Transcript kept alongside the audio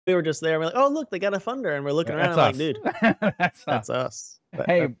We were just there. We're like, oh look, they got a funder, and we're looking around. That's I'm us. like, dude, That's that's us. us.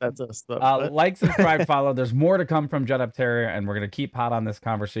 Hey, That's us. like, subscribe, follow. There's more to come from Jetoptera, and we're going to keep hot on this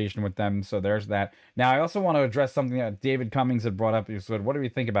conversation with them. So there's that. Now, I also want to address something that David Cummings had brought up. He said, what do we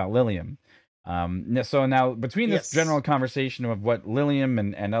think about Lilium? So now, between this general conversation of what Lilium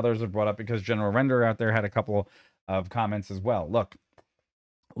and others have brought up, because General Render out there had a couple of comments as well. Look,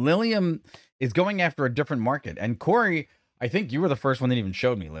 Lilium is going after a different market. And Corey, I think you were the first one that even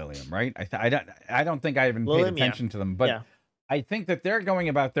showed me Lilium, right? I don't think I even paid attention to them, but I think that they're going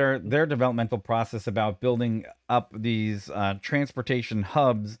about their developmental process about building up these transportation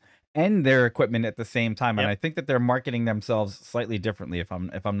hubs and their equipment at the same time. And I think that they're marketing themselves slightly differently, if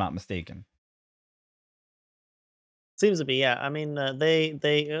I'm not mistaken. Seems to be, yeah. I mean,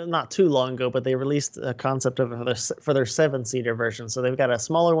 they not too long ago, but they released a concept of for their 7-seater version. So they've got a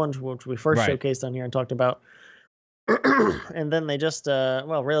smaller one, which we first showcased on here and talked about. And then they just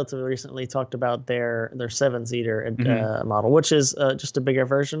relatively recently talked about their 7-seater model, which is just a bigger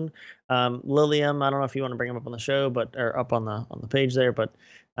version. Lilium, I don't know if you want to bring them up on the show, or up on the page there, but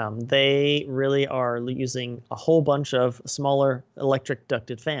they really are using a whole bunch of smaller electric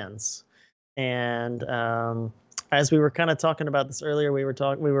ducted fans. And as we were kind of talking about this earlier, we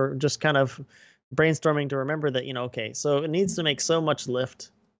were just kind of brainstorming to remember that, okay, so it needs to make so much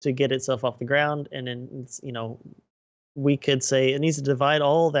lift to get itself off the ground, and then we could say it needs to divide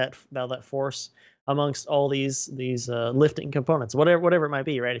all that force amongst all these lifting components, whatever it might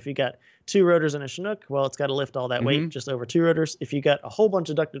be, right? If you got 2 rotors in a Chinook, well, it's got to lift all that weight just over 2 rotors. If you got a whole bunch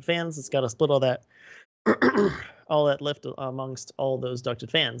of ducted fans, it's got to split all that lift amongst all those ducted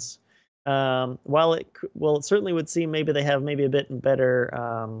fans. While it certainly would seem maybe they have maybe a bit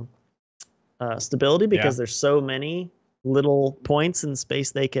better stability, because there's so many little points in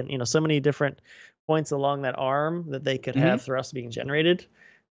space they can, so many different points along that arm that they could have thrust being generated.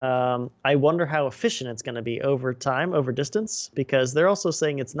 I wonder how efficient it's going to be over time, over distance, because they're also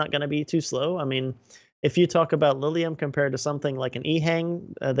saying it's not going to be too slow. I mean, if you talk about Lilium compared to something like an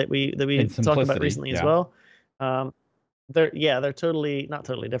E-Hang that we talked about recently as well, they're totally not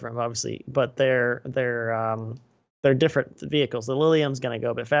totally different, obviously, but they're different vehicles. The Lilium's going to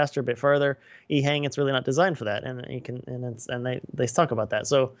go a bit faster, a bit further. E-Hang, it's really not designed for that, and they talk about that.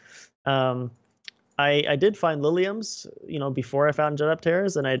 So I did find Liliums, before I found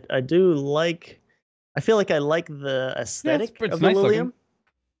Jetopteras, and I feel like I like the aesthetic of the Lilium.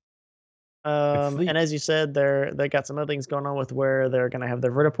 And as you said, they got some other things going on with where they're going to have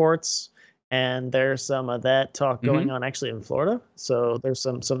their vertiports, and there's some of that talk going on actually in Florida. So there's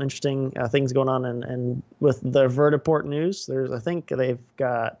some interesting things going on, and with the vertiport news, I think they've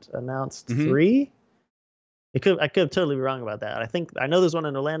got announced 3. I could totally be wrong about that. I know there's one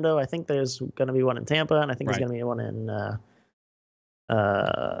in Orlando. I think there's going to be one in Tampa, and I think there's going to be one in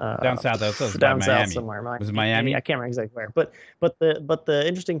down south. Down Miami. South somewhere. Was it Miami? I can't remember exactly where. But the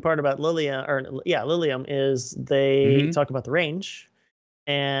interesting part about Lilium is they talk about the range,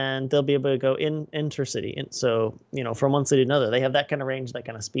 and they'll be able to go intercity. And so, from one city to another, they have that kind of range, that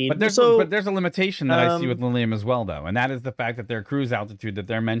kind of speed. But there's a limitation that I see with Lilium as well, though, and that is the fact that their cruise altitude that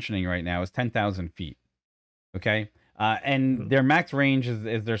they're mentioning right now is 10,000 feet. Okay. And their max range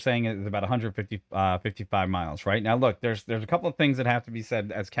is they're saying is about 155 miles, right? Now, look, there's a couple of things that have to be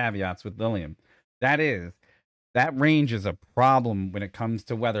said as caveats with Lilium. That range is a problem when it comes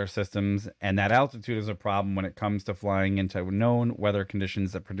to weather systems, and that altitude is a problem when it comes to flying into known weather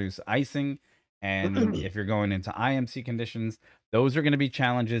conditions that produce icing. And if you're going into IMC conditions, those are going to be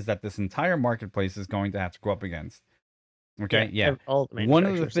challenges that this entire marketplace is going to have to go up against. Okay, yeah. One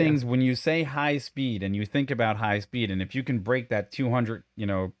of the things when you say high speed and you think about high speed, and if you can break that 200,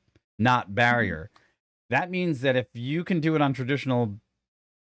 knot barrier, that means that if you can do it on traditional,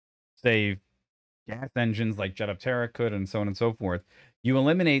 say, gas engines like Jetoptera could, and so on and so forth, you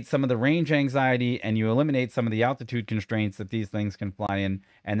eliminate some of the range anxiety, and you eliminate some of the altitude constraints that these things can fly in,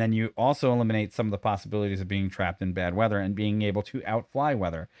 and then you also eliminate some of the possibilities of being trapped in bad weather and being able to outfly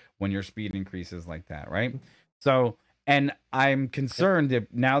weather when your speed increases like that, right? So. And I'm concerned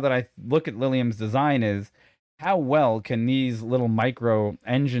that now that I look at Lilium's design is how well can these little micro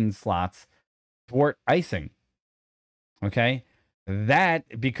engine slots thwart icing? Okay.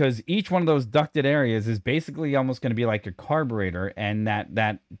 That, because each one of those ducted areas is basically almost going to be like a carburetor, and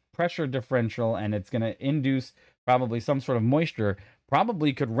that pressure differential, and it's going to induce probably some sort of moisture,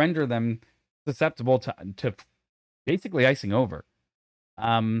 probably could render them susceptible to basically icing over.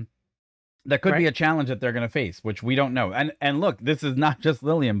 That could be a challenge that they're going to face, which we don't know. And look, this is not just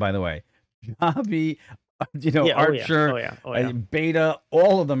Lilium, by the way. Javi, Archer, Beta,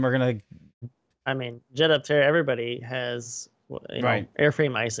 all of them are going to. I mean, Jetoptera, everybody has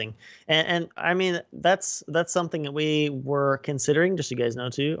airframe icing. And I mean, that's something that we were considering, just so you guys know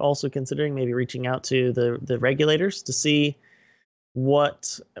too, also considering maybe reaching out to the regulators to see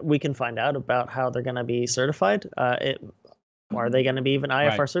what we can find out about how they're going to be certified. Are they going to be even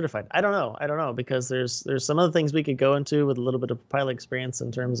IFR certified? I don't know, because there's some other things we could go into with a little bit of pilot experience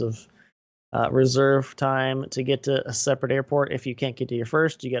in terms of reserve time to get to a separate airport. If you can't get to your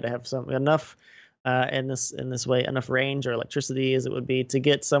first, you got to have enough in this way, enough range or electricity as it would be to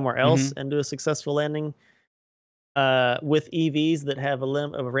get somewhere else and do a successful landing with EVs that have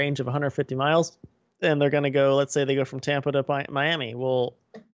a range of 150 miles. And they're going to go, let's say they go from Tampa to Miami. Well,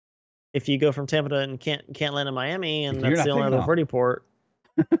 if you go from Tampa and can't land in Miami, and that's the only other vertiport,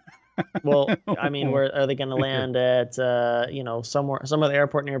 well, I mean, where are they going to land at? Some other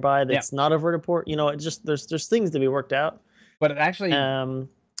airport nearby that's not a vertiport. It just there's things to be worked out. But it actually,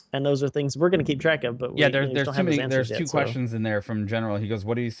 and those are things we're going to keep track of. But there's too many. There's two questions in there from General. He goes,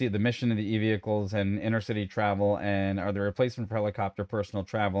 "What do you see the mission of the e-vehicles and intercity travel, and are there replacement for helicopter personal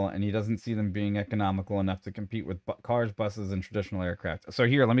travel?" And he doesn't see them being economical enough to compete with cars, buses, and traditional aircraft. So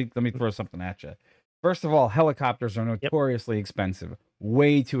here, let me throw something at you. First of all, helicopters are notoriously expensive,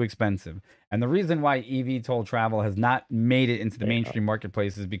 way too expensive. And the reason why eVTOL travel has not made it into the mainstream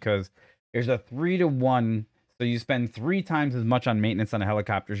marketplace is because there's a 3-to-1. So you spend 3 times as much on maintenance on a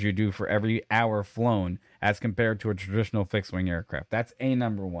helicopter as you do for every hour flown as compared to a traditional fixed-wing aircraft. That's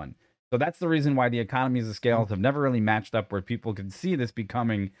number one. So that's the reason why the economies of scale have never really matched up where people could see this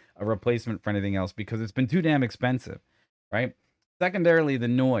becoming a replacement for anything else, because it's been too damn expensive, right? Secondarily, the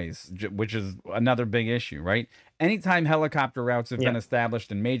noise, which is another big issue, right? Anytime helicopter routes have been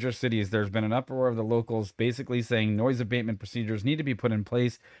established in major cities, there's been an uproar of the locals basically saying noise abatement procedures need to be put in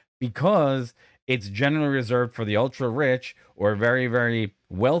place because it's generally reserved for the ultra rich or very, very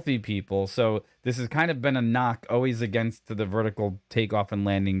wealthy people. So this has kind of been a knock always against the vertical takeoff and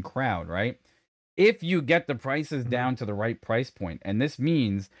landing crowd, right? If you get the prices down to the right price point, and this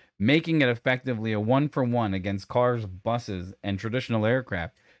means making it effectively a 1-for-1 against cars, buses, and traditional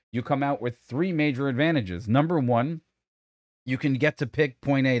aircraft, you come out with 3 major advantages. Number one, you can get to pick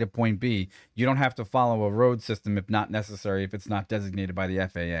point A to point B. You don't have to follow a road system if not necessary, if it's not designated by the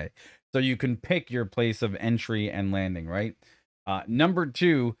FAA. So you can pick your place of entry and landing, right? Number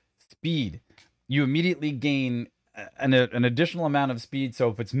two, speed. You immediately gain an additional amount of speed. So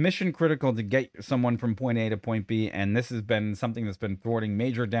if it's mission critical to get someone from point A to point B, and this has been something that's been thwarting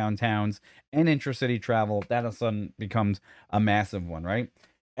major downtowns and intracity travel, that all of a sudden becomes a massive one, right?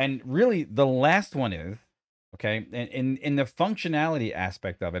 And really, the last one is, okay, in the functionality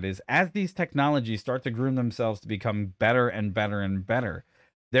aspect of it, is as these technologies start to groom themselves to become better and better and better,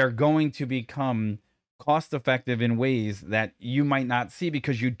 they're going to become cost effective in ways that you might not see,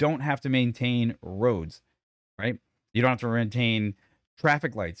 because you don't have to maintain roads, right? You don't have to maintain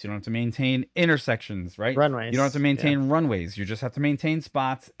traffic lights. You don't have to maintain intersections, right? Runways. You don't have to maintain runways. You just have to maintain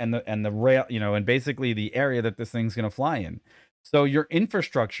spots and the rail, and basically the area that this thing's going to fly in. So your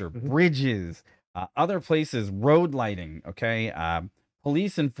infrastructure, bridges, other places, road lighting, okay,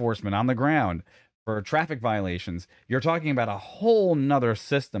 police enforcement on the ground for traffic violations. You're talking about a whole nother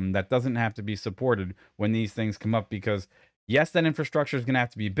system that doesn't have to be supported when these things come up, because yes, that infrastructure is going to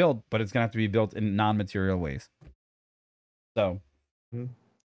have to be built, but it's going to have to be built in non-material ways. So,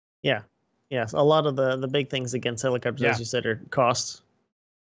 yes, a lot of the big things against helicopters, as you said, are cost,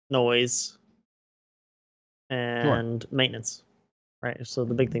 noise, and maintenance, right? So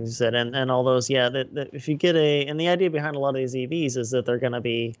the big things you said, and all those, that if you get and the idea behind a lot of these EVs is that they're going to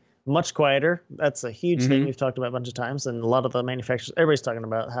be much quieter. That's a huge thing we've talked about a bunch of times, and a lot of the manufacturers, everybody's talking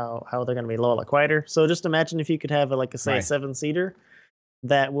about how they're going to be a lot quieter. So just imagine if you could have a 7-seater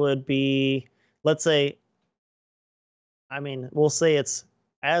that would be, let's say, I mean, we'll say it's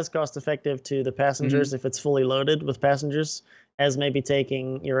as cost effective to the passengers if it's fully loaded with passengers as maybe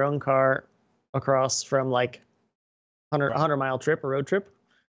taking your own car across from 100-mile trip or road trip.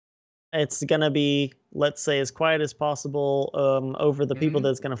 It's going to be, let's say, as quiet as possible over the people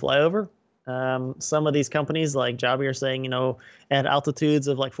that's going to fly over. Some of these companies like Joby are saying, at altitudes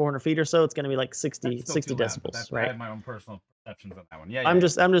of 400 feet or so, it's going to be 60 decibels, right? I have my own personal perceptions on that one. I'm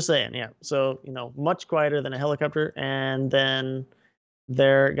just saying, So, much quieter than a helicopter, and then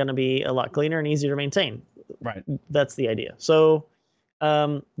they're going to be a lot cleaner and easier to maintain. Right. That's the idea. So,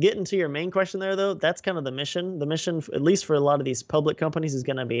 getting to your main question there, though, that's kind of the mission. The mission, at least for a lot of these public companies, is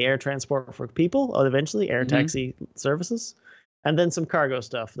going to be air transport for people, or eventually air taxi services, and then some cargo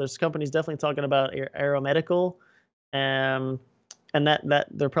stuff. There's companies definitely talking about aeromedical, and that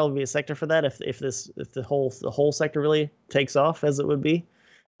there'll probably be a sector for that if the whole sector really takes off as it would be.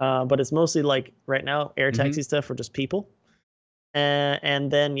 But it's mostly right now air taxi stuff for just people.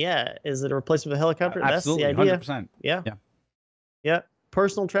 And then, yeah, is it a replacement of a helicopter? Absolutely, that's the idea. 100%. Yeah. Yeah. Yeah.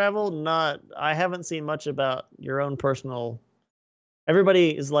 Personal travel, I haven't seen much about your own personal. Everybody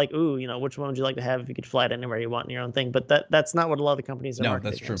is like, ooh, which one would you like to have if you could fly it anywhere you want in your own thing? But that's not what a lot of the companies are No, that's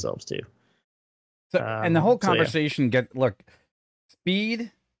marketing true. themselves to. So, and the whole conversation look,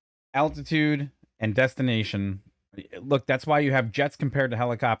 speed, altitude, and destination. Look, that's why you have jets compared to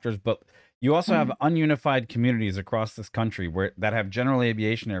helicopters, but you also have ununified communities across this country that have general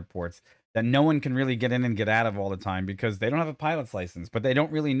aviation airports that no one can really get in and get out of all the time because they don't have a pilot's license, but they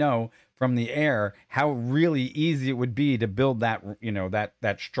don't really know from the air how really easy it would be to build that,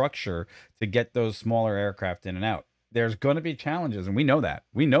 that structure to get those smaller aircraft in and out. There's going to be challenges, and we know that.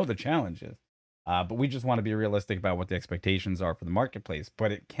 We know the challenges. But we just want to be realistic about what the expectations are for the marketplace.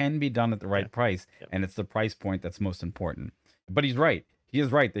 But it can be done at the right price, and it's the price point that's most important. But he's right. He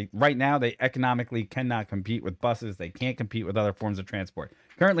is right. Right now, they economically cannot compete with buses. They can't compete with other forms of transport.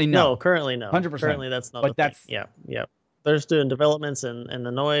 Currently, no. No, currently, no. 100%. Currently, that's not. But that's thing. Yeah. They're doing developments in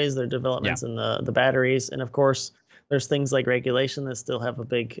the noise. They're developments in the batteries, and of course, there's things like regulation that still have a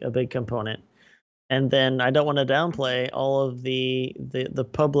big component. And then I don't want to downplay all of the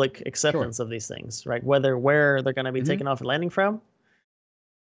public acceptance of these things, right? Where they're going to be taking off and landing from,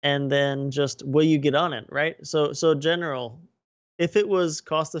 and then just will you get on it, right? So general, if it was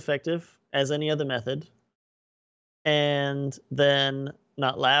cost effective as any other method, and then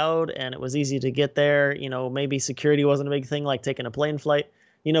not loud, and it was easy to get there, maybe security wasn't a big thing like taking a plane flight,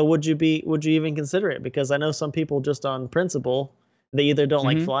 would you even consider it? Because I know some people just on principle, they either don't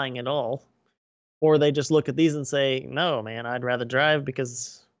like flying at all, or they just look at these and say, no, man, I'd rather drive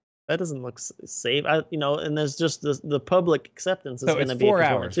because that doesn't look safe. And there's just the public acceptance is going to be 4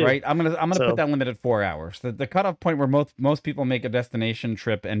 hours, right? I'm gonna put that limit at 4 hours. The cutoff point where most people make a destination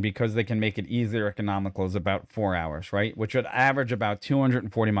trip, and because they can make it easier, economical, is about 4 hours, right? Which would average about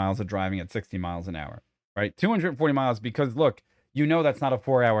 240 miles of driving at 60 miles an hour, right? 240 miles, because look, that's not a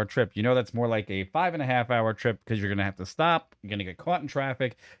 4-hour trip. That's more like a 5.5-hour trip because you're gonna have to stop. You're gonna get caught in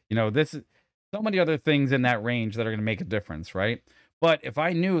traffic. This is so many other things in that range that are gonna make a difference, right? But if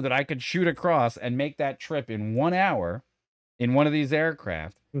I knew that I could shoot across and make that trip in 1 hour in one of these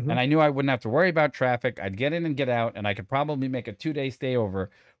aircraft, and I knew I wouldn't have to worry about traffic, I'd get in and get out, and I could probably make a 2-day stay over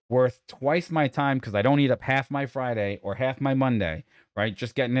worth twice my time because I don't eat up half my Friday or half my Monday, right?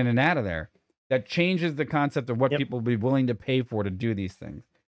 Just getting in and out of there. That changes the concept of what people will be willing to pay for to do these things,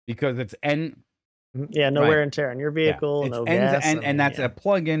 because it's no wear and tear on your vehicle, it's no end gas, to end, and that's a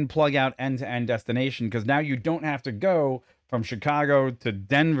plug-in, plug-out, end-to-end destination, because now you don't have to go from Chicago to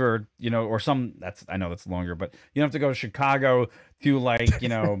Denver, or I know that's longer, but you don't have to go to Chicago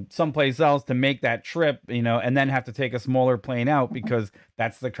to someplace else to make that trip, and then have to take a smaller plane out because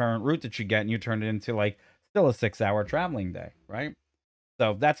that's the current route that you get, and you turn it into still a 6-hour traveling day, right?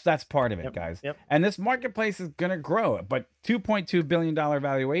 So that's part of it, guys. And this marketplace is going to grow, but $2.2 billion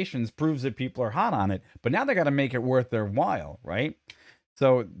valuations proves that people are hot on it, but now they got to make it worth their while, right?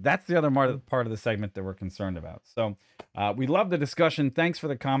 So that's the other part of the segment that we're concerned about. So we love the discussion. Thanks for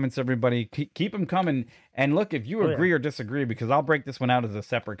the comments, everybody. Keep them coming. And look, if you agree or disagree, because I'll break this one out as a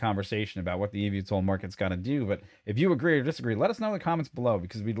separate conversation about what the eVTOL market's got to do. But if you agree or disagree, let us know in the comments below,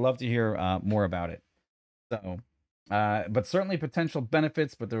 because we'd love to hear more about it. So, but certainly potential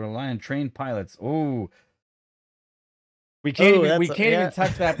benefits, but they rely on trained pilots. Ooh. We can't even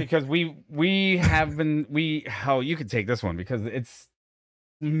touch that because we have been you could take this one because it's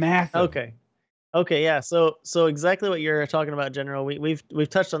massive. Okay, yeah. So exactly what you're talking about, General. We've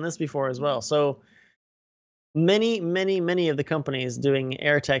touched on this before as well. So many of the companies doing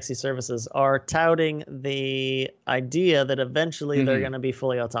air taxi services are touting the idea that eventually they're going to be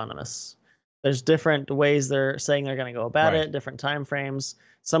fully autonomous. There's different ways they're saying they're going to go about it, different time frames.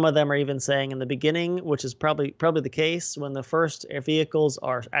 Some of them are even saying in the beginning, which is probably the case, when the first air vehicles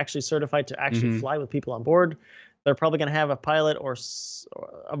are actually certified to actually fly with people on board, they're probably going to have a pilot or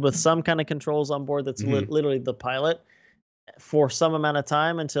with some kind of controls on board that's literally the pilot for some amount of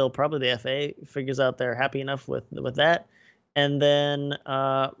time until probably the FAA figures out they're happy enough with that. And then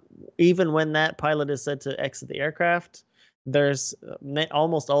even when that pilot is said to exit the aircraft, there's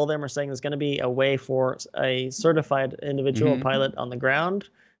almost all of them are saying there's going to be a way for a certified individual pilot on the ground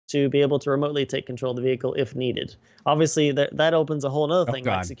to be able to remotely take control of the vehicle if needed. Obviously, that opens a whole other thing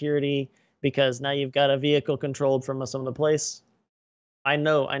like security, because now you've got a vehicle controlled from some other place. I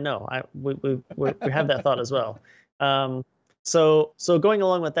know. We have that thought as well. So going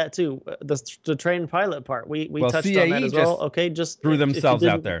along with that too, the trained pilot part, we touched on that as well. Okay, just threw themselves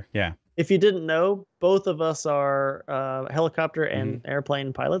out there. Yeah. If you didn't know, both of us are helicopter and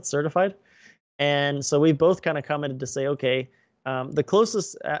airplane pilots certified, and so we both kind of commented to say, okay, The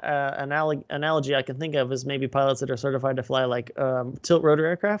closest analogy I can think of is maybe pilots that are certified to fly like tilt rotor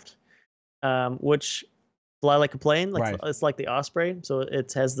aircraft, which fly like a plane. Like it's like the Osprey, so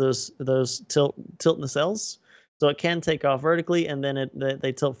it has those tilt nacelles. So it can take off vertically, and then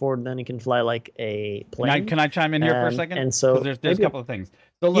they tilt forward, and then it can fly like a plane. Can I chime in here for a second? And so there's a couple of things.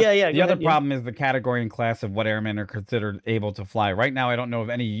 So look, the other problem is the category and class of what airmen are considered able to fly. Right now, I don't know of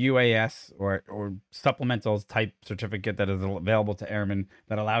any UAS or supplemental type certificate that is available to airmen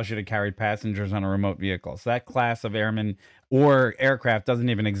that allows you to carry passengers on a remote vehicle. So that class of airmen or aircraft doesn't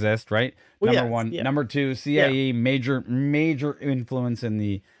even exist, right? Number one. Number two, CAE, major influence in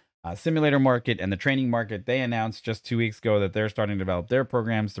the simulator market and the training market. They announced just 2 weeks ago that they're starting to develop their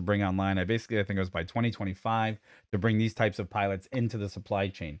programs to bring online. I think it was by 2025 to bring these types of pilots into the supply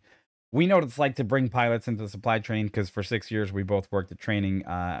chain. We know what it's like to bring pilots into the supply chain because for 6 years we both worked at training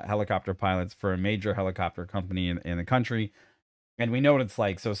helicopter pilots for a major helicopter company in the country. And we know what it's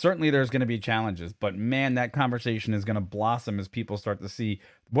like. So certainly there's going to be challenges, but man, that conversation is going to blossom as people start to see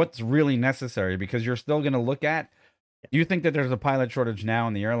what's really necessary, because you're still going to look at, you think that there's a pilot shortage now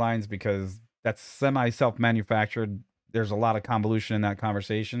in the airlines because that's semi-self-manufactured. There's a lot of convolution in that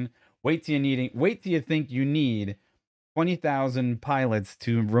conversation. Wait till you think you need 20,000 pilots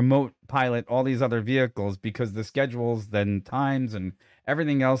to remote pilot all these other vehicles, because the schedules, then times, and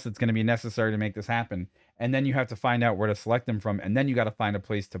everything else that's going to be necessary to make this happen. And then you have to find out where to select them from, and then you got to find a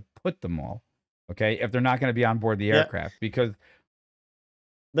place to put them all. Okay, if they're not going to be on board the aircraft, because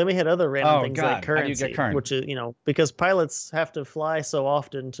then we had other random things like currency, which is, because pilots have to fly so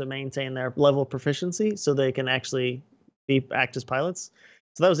often to maintain their level of proficiency so they can actually act as pilots.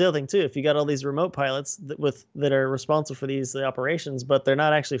 So that was the other thing too. If you got all these remote pilots that are responsible for these operations, but they're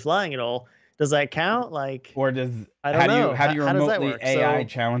not actually flying at all, does that count? Like, or does I don't know. How do you remotely AI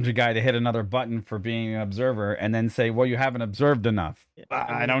challenge a guy to hit another button for being an observer and then say, well, you haven't observed enough?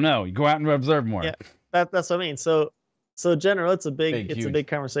 I don't know. You go out and observe more. Yeah, that's what I mean. So general, it's a big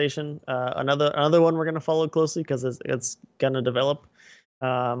conversation. Another one we're going to follow closely because it's going to develop.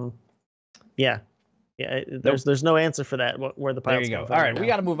 There's no answer for that. Where the pilots go. All right, we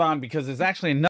got to move on because there's actually another